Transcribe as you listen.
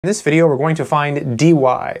In this video, we're going to find dy.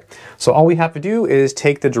 So all we have to do is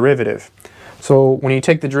take the derivative. So when you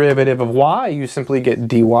take the derivative of y, you simply get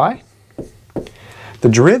dy. The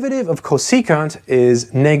derivative of cosecant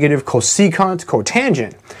is negative cosecant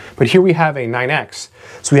cotangent. But here we have a 9x.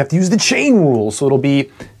 So we have to use the chain rule. So it'll be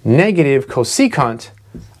negative cosecant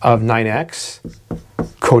of 9x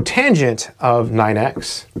cotangent of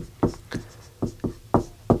 9x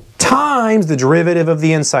times the derivative of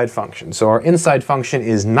the inside function. So our inside function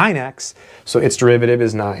is 9x, so its derivative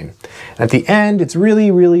is 9. At the end, it's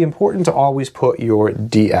really, really important to always put your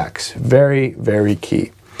dx. Very, very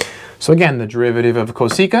key. So again, the derivative of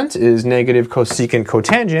cosecant is negative cosecant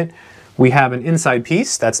cotangent. We have an inside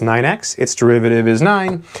piece, that's 9x, its derivative is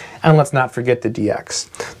 9, and let's not forget the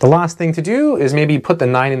dx. The last thing to do is maybe put the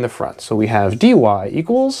 9 in the front. So we have dy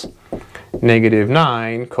equals negative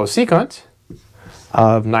 9 cosecant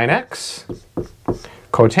of 9x,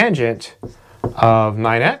 cotangent of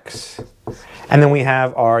 9x, and then we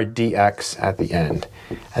have our dx at the end.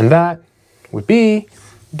 And that would be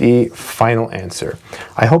the final answer.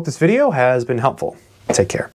 I hope this video has been helpful. Take care.